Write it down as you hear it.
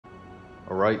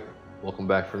Alright, welcome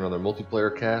back for another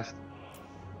multiplayer cast.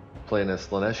 Playing as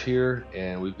Slaanesh here,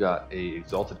 and we've got a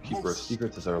Exalted Keeper of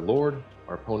Secrets as our Lord.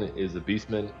 Our opponent is the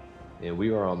Beastmen, and we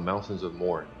are on Mountains of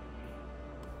Mourn.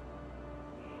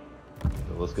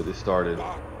 So let's get this started.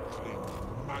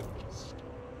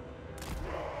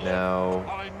 Now,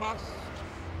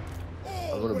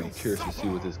 I'm going to be curious to see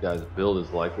what this guy's build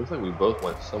is like. Looks like we both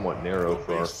went somewhat narrow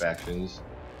for our factions.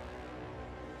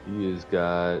 He has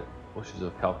got Bushes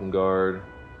of Kalkengard,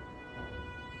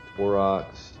 Taurox,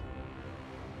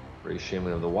 Ray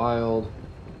Shaman of the Wild.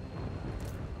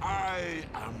 I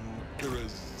am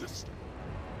irresistible.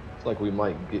 Looks like we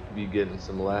might be getting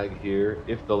some lag here.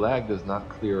 If the lag does not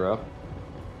clear up,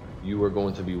 you are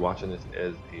going to be watching this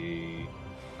as a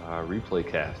replay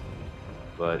cast.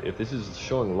 But if this is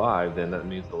showing live, then that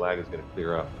means the lag is going to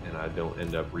clear up and I don't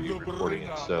end up re-recording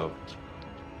it. So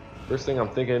first thing I'm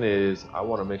thinking is I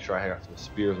want to make sure I have some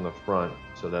spears in the front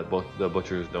so that both the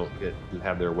butchers don't get to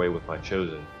have their way with my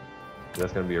chosen.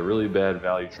 That's going to be a really bad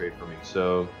value trade for me.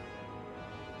 So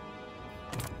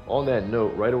on that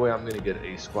note, right away I'm going to get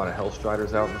a squad of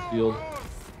Hellstriders out in the field,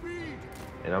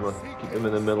 and I'm going to keep them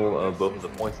in the middle of both of the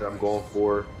points that I'm going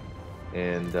for,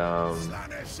 and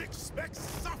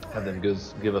have them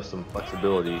give us some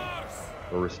flexibility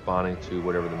for responding to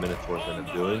whatever the Minotaurs end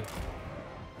up doing.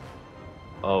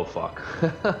 Oh fuck.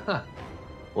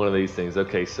 One of these things.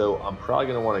 Okay, so I'm probably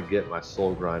going to want to get my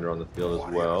Soul Grinder on the field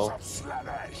as well.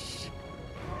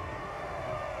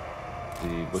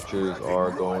 The butchers are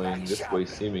going this way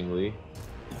seemingly.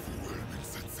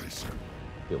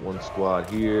 Get one squad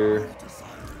here.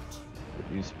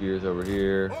 Get these spears over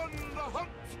here.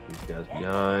 These guys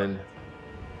behind.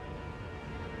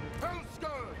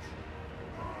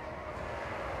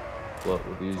 Float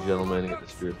with these gentlemen and get the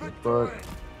spears in the front.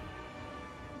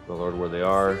 The Lord where they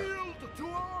are.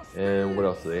 And what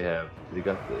else do they have? They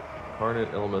got the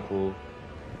Incarnate Elemental,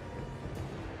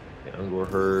 the Ungor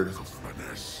Herd.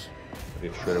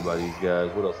 Get shredded by these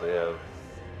guys. What else do they have?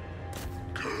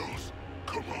 Girls,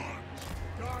 come on.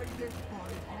 Guided by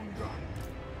hunger.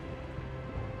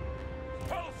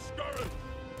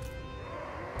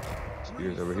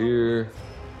 Spears over here.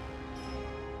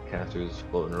 Casters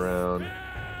floating around.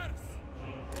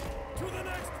 To the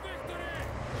next victory.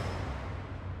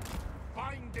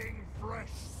 Finding fresh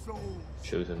souls.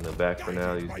 Chosen in the back for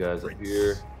now. These guys up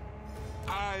here.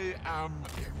 I am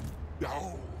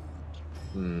endowed.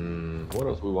 What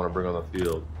else do we want to bring on the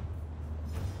field?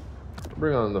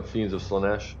 Bring on the Fiends of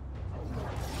Slaanesh.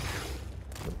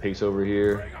 The pace over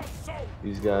here.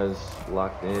 These guys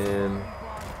locked in.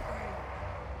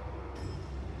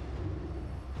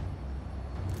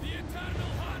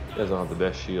 These guys don't have the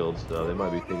best shields, though. They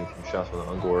might be taking some shots from the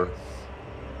Ungor.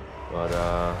 But,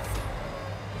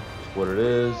 just what it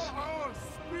is.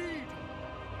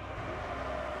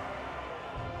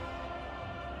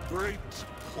 Great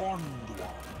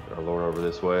Our Lord over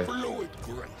this way. fluid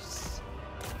grace,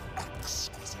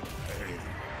 exquisite pain.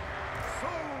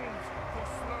 Souls for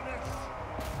Slaanesh.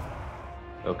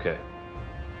 Okay.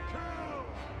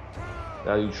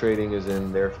 Value trading is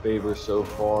in their favor so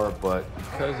far, but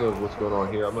because of what's going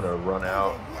on here, I'm going to run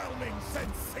out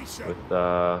with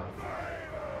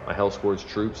my Hellscourge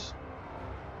troops.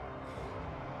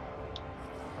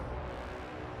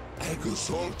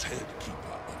 Exalted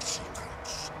Keeper of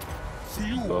Secrets.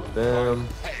 Buff them.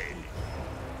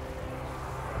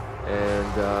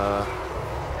 And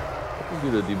what can we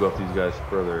do to debuff these guys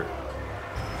further?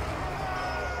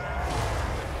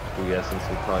 Essence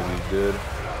would probably be good.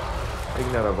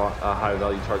 Taking out a high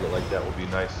value target like that would be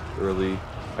nice early.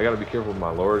 I gotta be careful with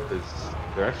my Lord because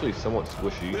they're actually somewhat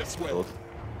squishy. So let's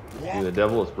do the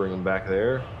devil, let's bring them back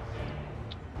there.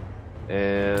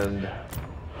 And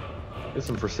get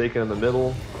some Forsaken in the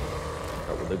middle.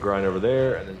 With the grind over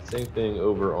there, and then same thing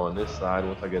over on this side.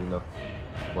 Once I get enough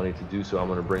money to do so, I'm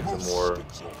going to bring some more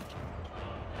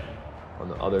on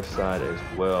the other side as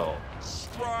well.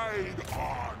 Stride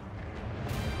on.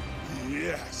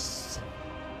 Yes.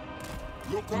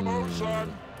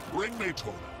 Locomotion. Bring me to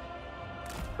them.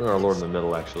 Bring our Lord in the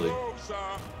middle, actually. Closer.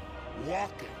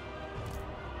 Walking.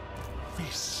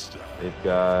 Feast. They've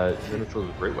got Minotaurs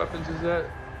with great weapons, is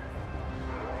that?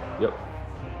 Yep.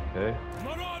 Okay.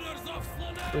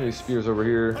 Bring these spears over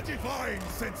here.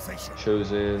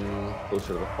 Chosen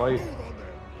closer to the fight.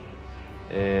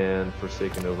 And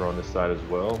Forsaken over on this side as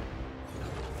well.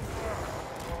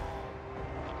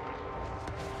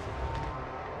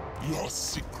 Your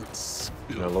secrets.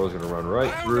 Our Lord's gonna run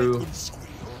right through.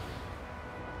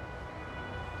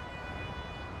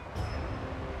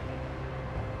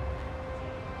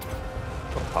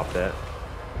 I'll pop that.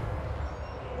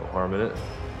 No harm in it.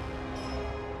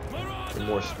 Some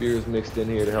more spears mixed in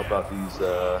here to help out these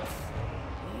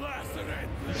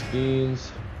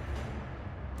fiends.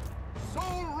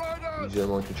 These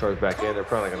gentlemen can charge back in. They're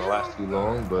probably not going to last too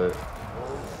long, but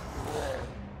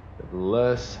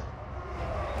nevertheless.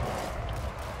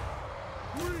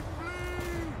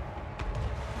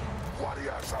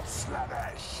 Warriors of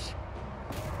Slaanesh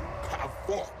have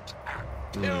fought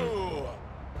and killed.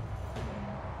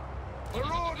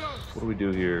 What do we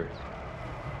do here?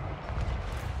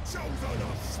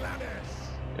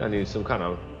 I need some kind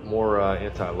of more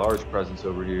anti-large presence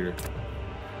over here.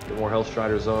 Get more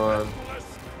Hellstriders on.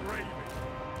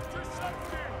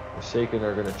 Forsaken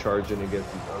are going to charge in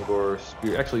against these Ungor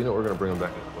Spear. Actually, you know what? We're going to bring them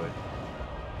back this way.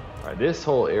 Alright, this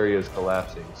whole area is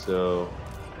collapsing, so...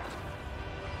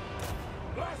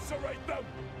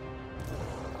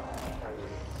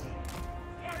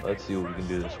 let's see what we can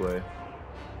do this way.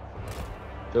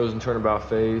 Chosen turnabout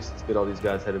phase. Let's get all these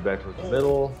guys headed back towards the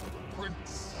middle.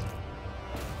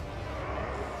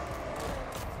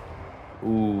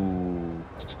 Ooh.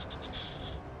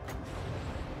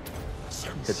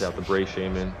 Hits out the Bray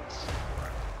Shaman.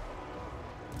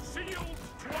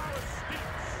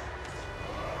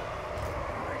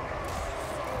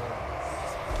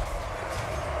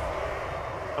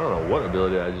 I don't know what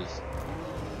ability I just...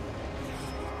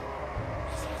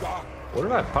 what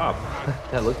did I pop?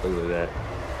 That looked like that.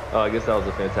 Oh, I guess that was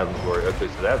a Phantasmagoria. Okay,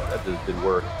 so that just did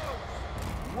work.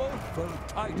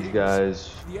 These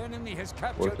guys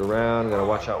worked around. Gotta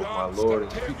watch out with my lord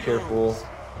and just be careful.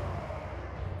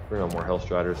 Bring on more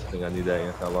Hellstriders. I think I need that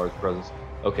anti-large presence.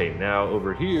 Okay, now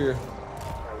over here.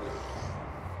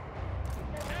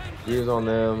 Spears on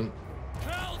them.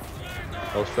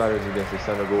 Hellstriders against the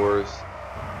Senegors.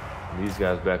 And these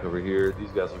guys back over here.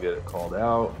 These guys will get called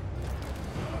out.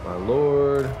 My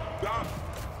lord.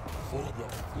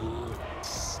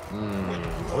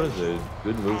 What is a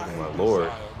good move from my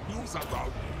lord?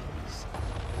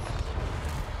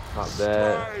 Pop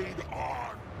that.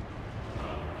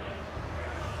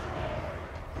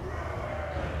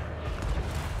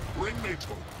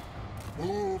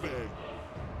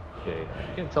 Okay,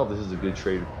 I can't tell if this is a good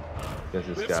trade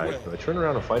against this guy. Can I turn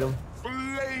around and fight him? See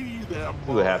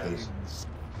what happens.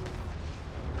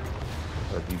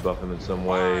 Let's debuff him in some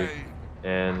way.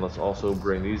 And let's also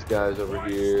bring these guys over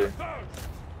here.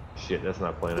 Shit, that's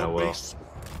not playing out well.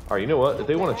 Alright, you know what? If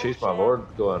they want to chase my lord,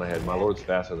 go on ahead. My lord's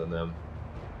faster than them.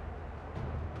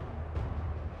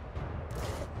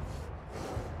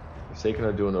 Forsaken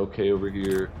are doing okay over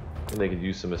here. And they could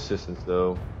use some assistance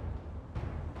though.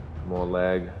 More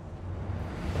lag.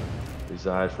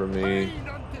 Reside for me.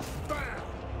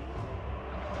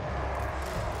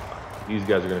 These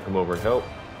guys are going to come over and help.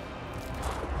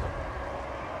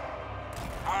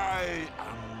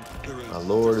 My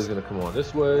lord is going to come on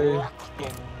this way. I'm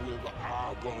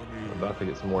about to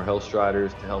get some more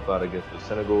Hellstriders to help out against the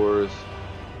Senegors.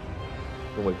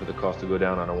 I'm going to wait for the cost to go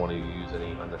down. I don't want to use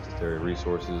any unnecessary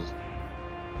resources.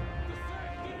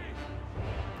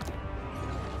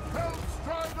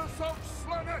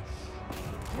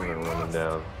 We're going to run them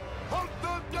down.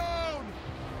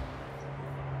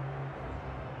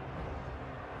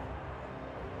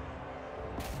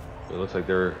 So it looks like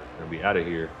they're going to be out of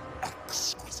here.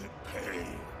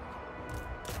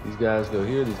 These guys go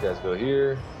here, these guys go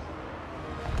here.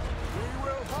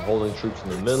 I'm holding troops in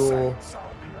the middle.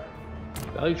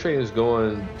 Value trading is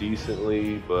going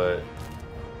decently, but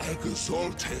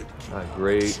not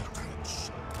great.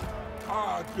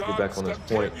 Get back on this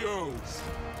point.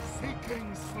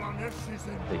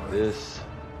 Take this.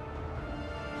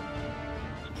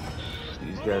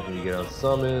 These guys need to get out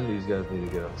summoned. These guys need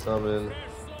to get out summoned.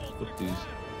 Flip these.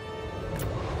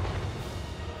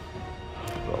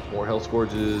 More Hell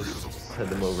Scourges. Head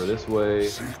them over this way.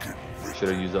 Should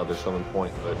have used the other summon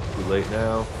point, but too late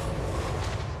now.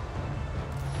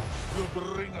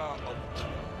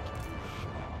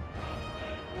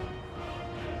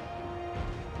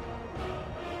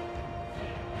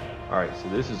 Alright, so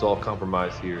this is all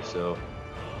compromised here, so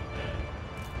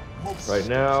right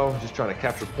now, just trying to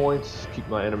capture points, keep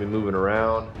my enemy moving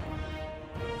around.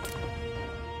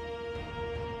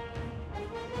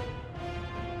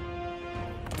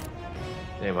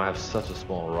 Damn, I have such a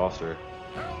small roster.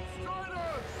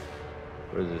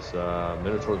 What is this?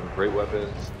 Minotaurs with great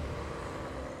weapons.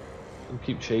 I'll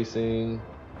keep chasing.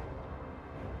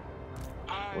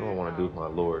 What do I want to do with my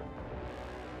lord?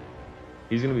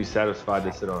 He's going to be satisfied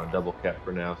to sit on a double cap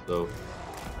for now, so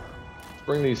let's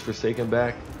bring these Forsaken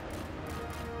back.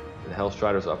 And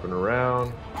Hellstriders up and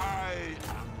around.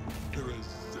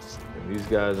 And these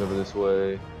guys over this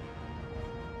way.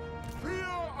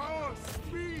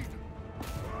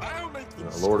 And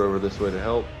our lord over this way to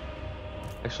help.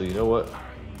 Actually, you know what?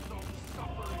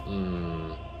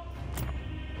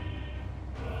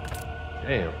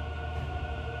 Damn.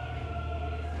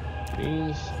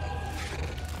 Beans.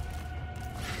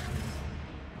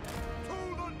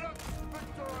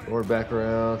 Lord back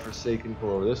around. Forsaken. Come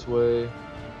over this way.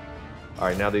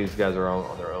 Alright, now these guys are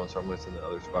on their own, so I'm going to send the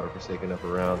other squad of Forsaken up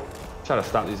around. Try to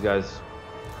stop these guys.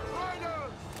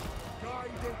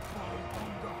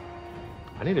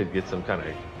 I need to get some kind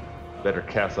of better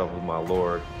cast off with my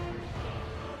Lord.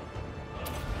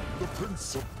 The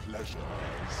Prince of Pleasure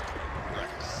is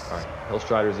Alright,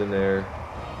 Hellstrider's in there.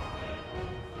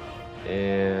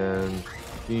 And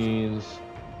Fiends.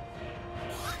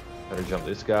 Better jump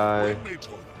this guy. Get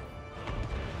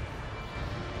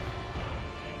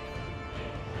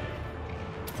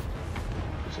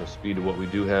some speed to what we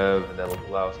do have, and that'll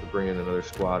allow us to bring in another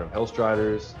squad of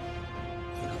Hellstriders.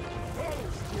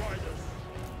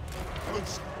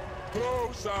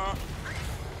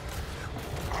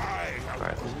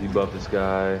 Alright, let's debuff this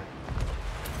guy.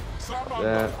 Up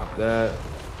that, up that.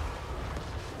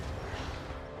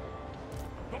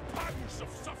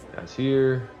 That's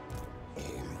here.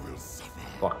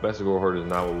 Fuck, Bestigor Horde is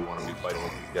not what we want to be fighting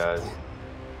with these guys.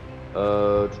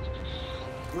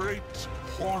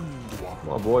 Come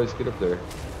on, boys, get up there.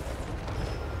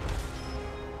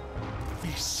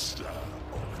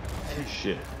 Oh,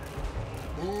 shit.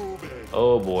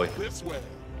 Oh boy.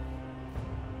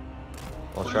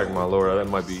 I'll track my Lord. That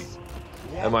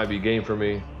might be game for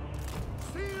me.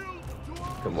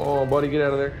 Come on, buddy, get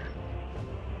out of there.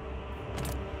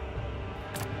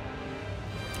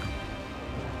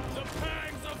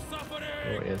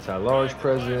 Oh, anti-large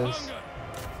presence.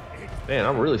 Man,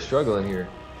 I'm really struggling here.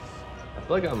 I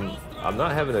feel like I'm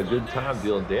not having a good time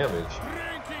dealing damage.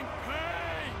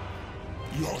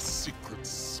 Your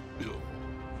secrets spill.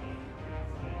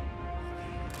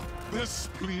 This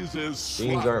pleases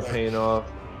Fiends aren't paying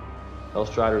off.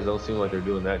 Hellstriders don't seem like they're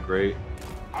doing that great.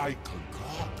 I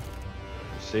concur.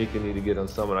 Forsaken need to get on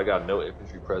summon. I got no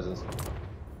infantry presence.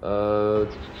 All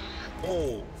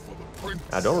for the prince.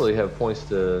 I don't really have points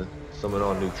to summon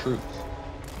on new troops.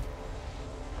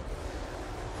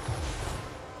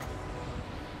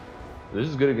 This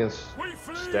is good against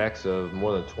stacks of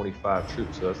more than 25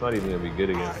 troops, so that's not even going to be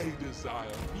good against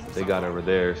what they got over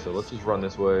there. So let's just run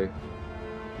this way.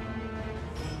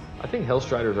 I think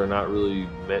Hellstriders are not really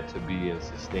meant to be in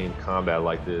sustained combat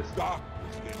like this.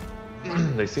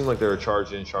 They seem like they're a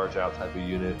charge in, charge out type of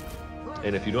unit.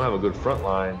 And if you don't have a good front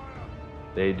line,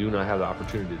 they do not have the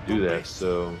opportunity to do that.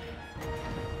 So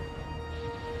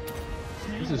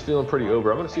this is feeling pretty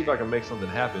over. I'm going to see if I can make something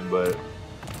happen, but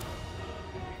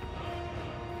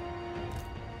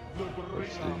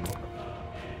let's see.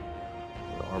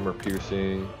 The armor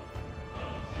piercing.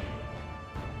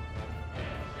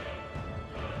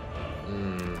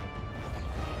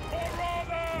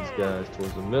 These guys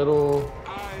towards the middle.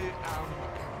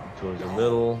 Towards the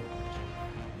middle.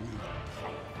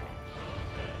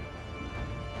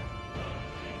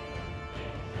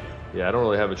 Yeah, I don't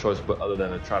really have a choice but other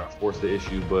than to try to force the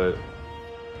issue, but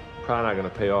probably not going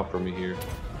to pay off for me here.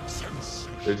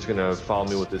 They're just going to follow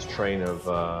me with this train of,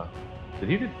 did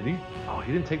he, oh,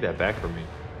 he didn't take that back from me.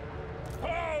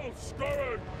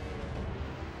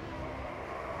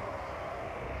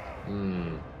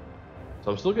 So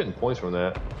I'm still getting points from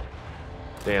that.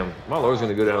 Damn, my Lord's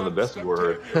going to go down to the Bestigor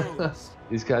Horde.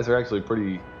 These guys are actually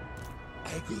pretty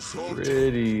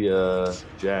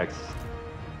jacked.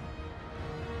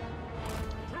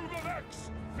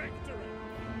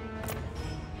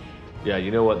 Yeah,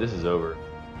 you know what? This is over.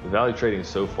 The value trading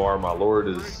so far, my Lord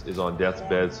is on death's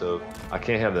bed, so I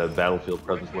can't have the battlefield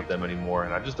presence with them anymore,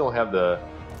 and I just don't have the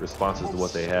responses to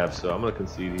what they have, so I'm going to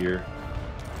concede here.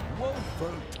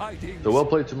 So well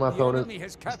played to my opponent.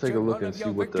 Let's take a look and see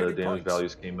what the damage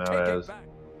values came out as.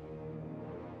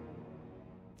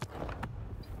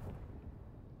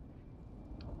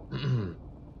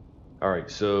 Alright,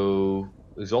 so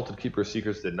Exalted Keeper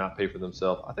Secrets did not pay for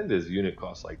themselves. I think this unit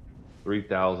costs like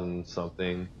 3,000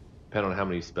 something, depending on how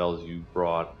many spells you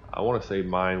brought. I want to say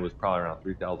mine was probably around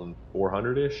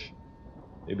 3,400-ish.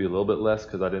 Maybe a little bit less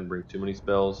because I didn't bring too many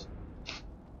spells.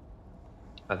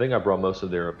 I think I brought most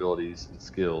of their abilities and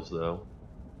skills though.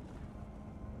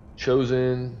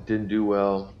 Chosen didn't do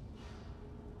well.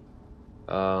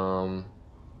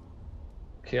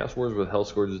 Chaos Wars with Hell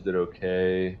Scourges did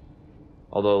okay.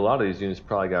 Although a lot of these units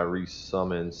probably got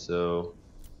resummoned, so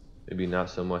maybe not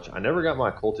so much. I never got my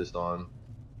Cultist on.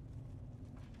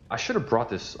 I should have brought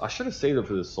this. I should have saved up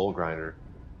for this Soul Grinder.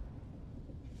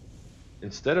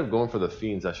 Instead of going for the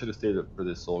Fiends, I should have saved up for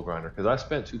this Soul Grinder because I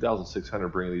spent 2,600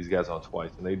 bringing these guys on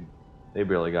twice, and they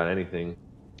barely got anything.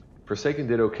 Forsaken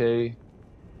did okay.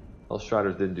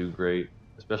 Hellstriders didn't do great,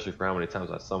 especially for how many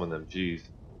times I summoned them. Jeez.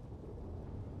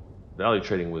 Value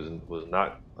trading was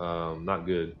not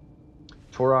good.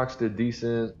 Taurox did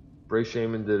decent. Bray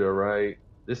Shaman did alright.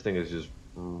 This thing is just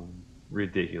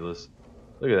ridiculous.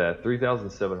 Look at that,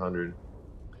 3,700.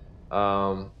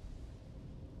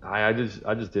 I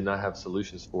just did not have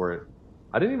solutions for it.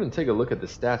 I didn't even take a look at the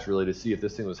stats really to see if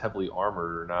this thing was heavily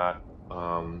armored or not.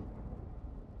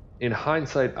 In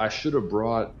hindsight, I should have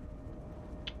brought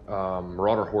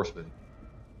Marauder Horsemen.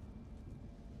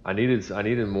 I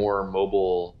needed more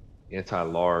mobile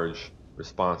anti-large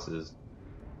responses.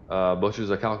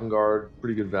 Butchers of Kalkengard,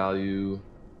 pretty good value.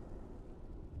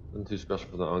 Nothing too special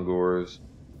for the Ungors.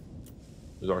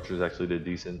 Those archers actually did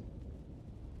decent.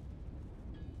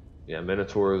 Yeah,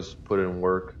 Minotaurs put in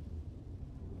work.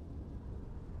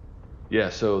 Yeah,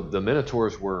 so the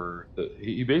Minotaurs were...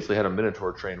 he basically had a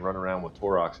Minotaur train run around with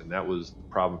Taurox, and that was the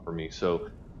problem for me. So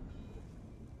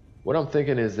what I'm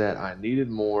thinking is that I needed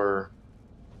more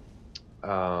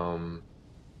of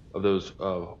those...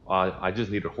 I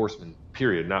just needed horsemen,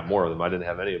 period, not more of them. I didn't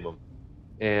have any of them.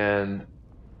 And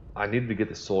I needed to get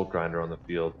the Soul Grinder on the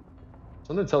field.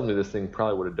 Something tells me this thing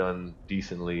probably would have done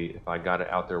decently if I got it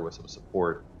out there with some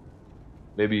support.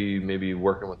 Maybe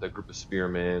working with a group of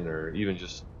spearmen, or even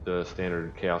just the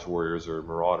standard Chaos Warriors or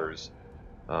Marauders.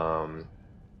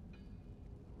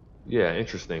 Yeah,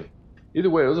 interesting. Either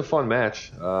way, it was a fun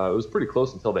match. It was pretty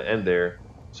close until the end there.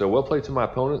 So well played to my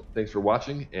opponent. Thanks for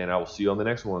watching, and I will see you on the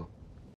next one.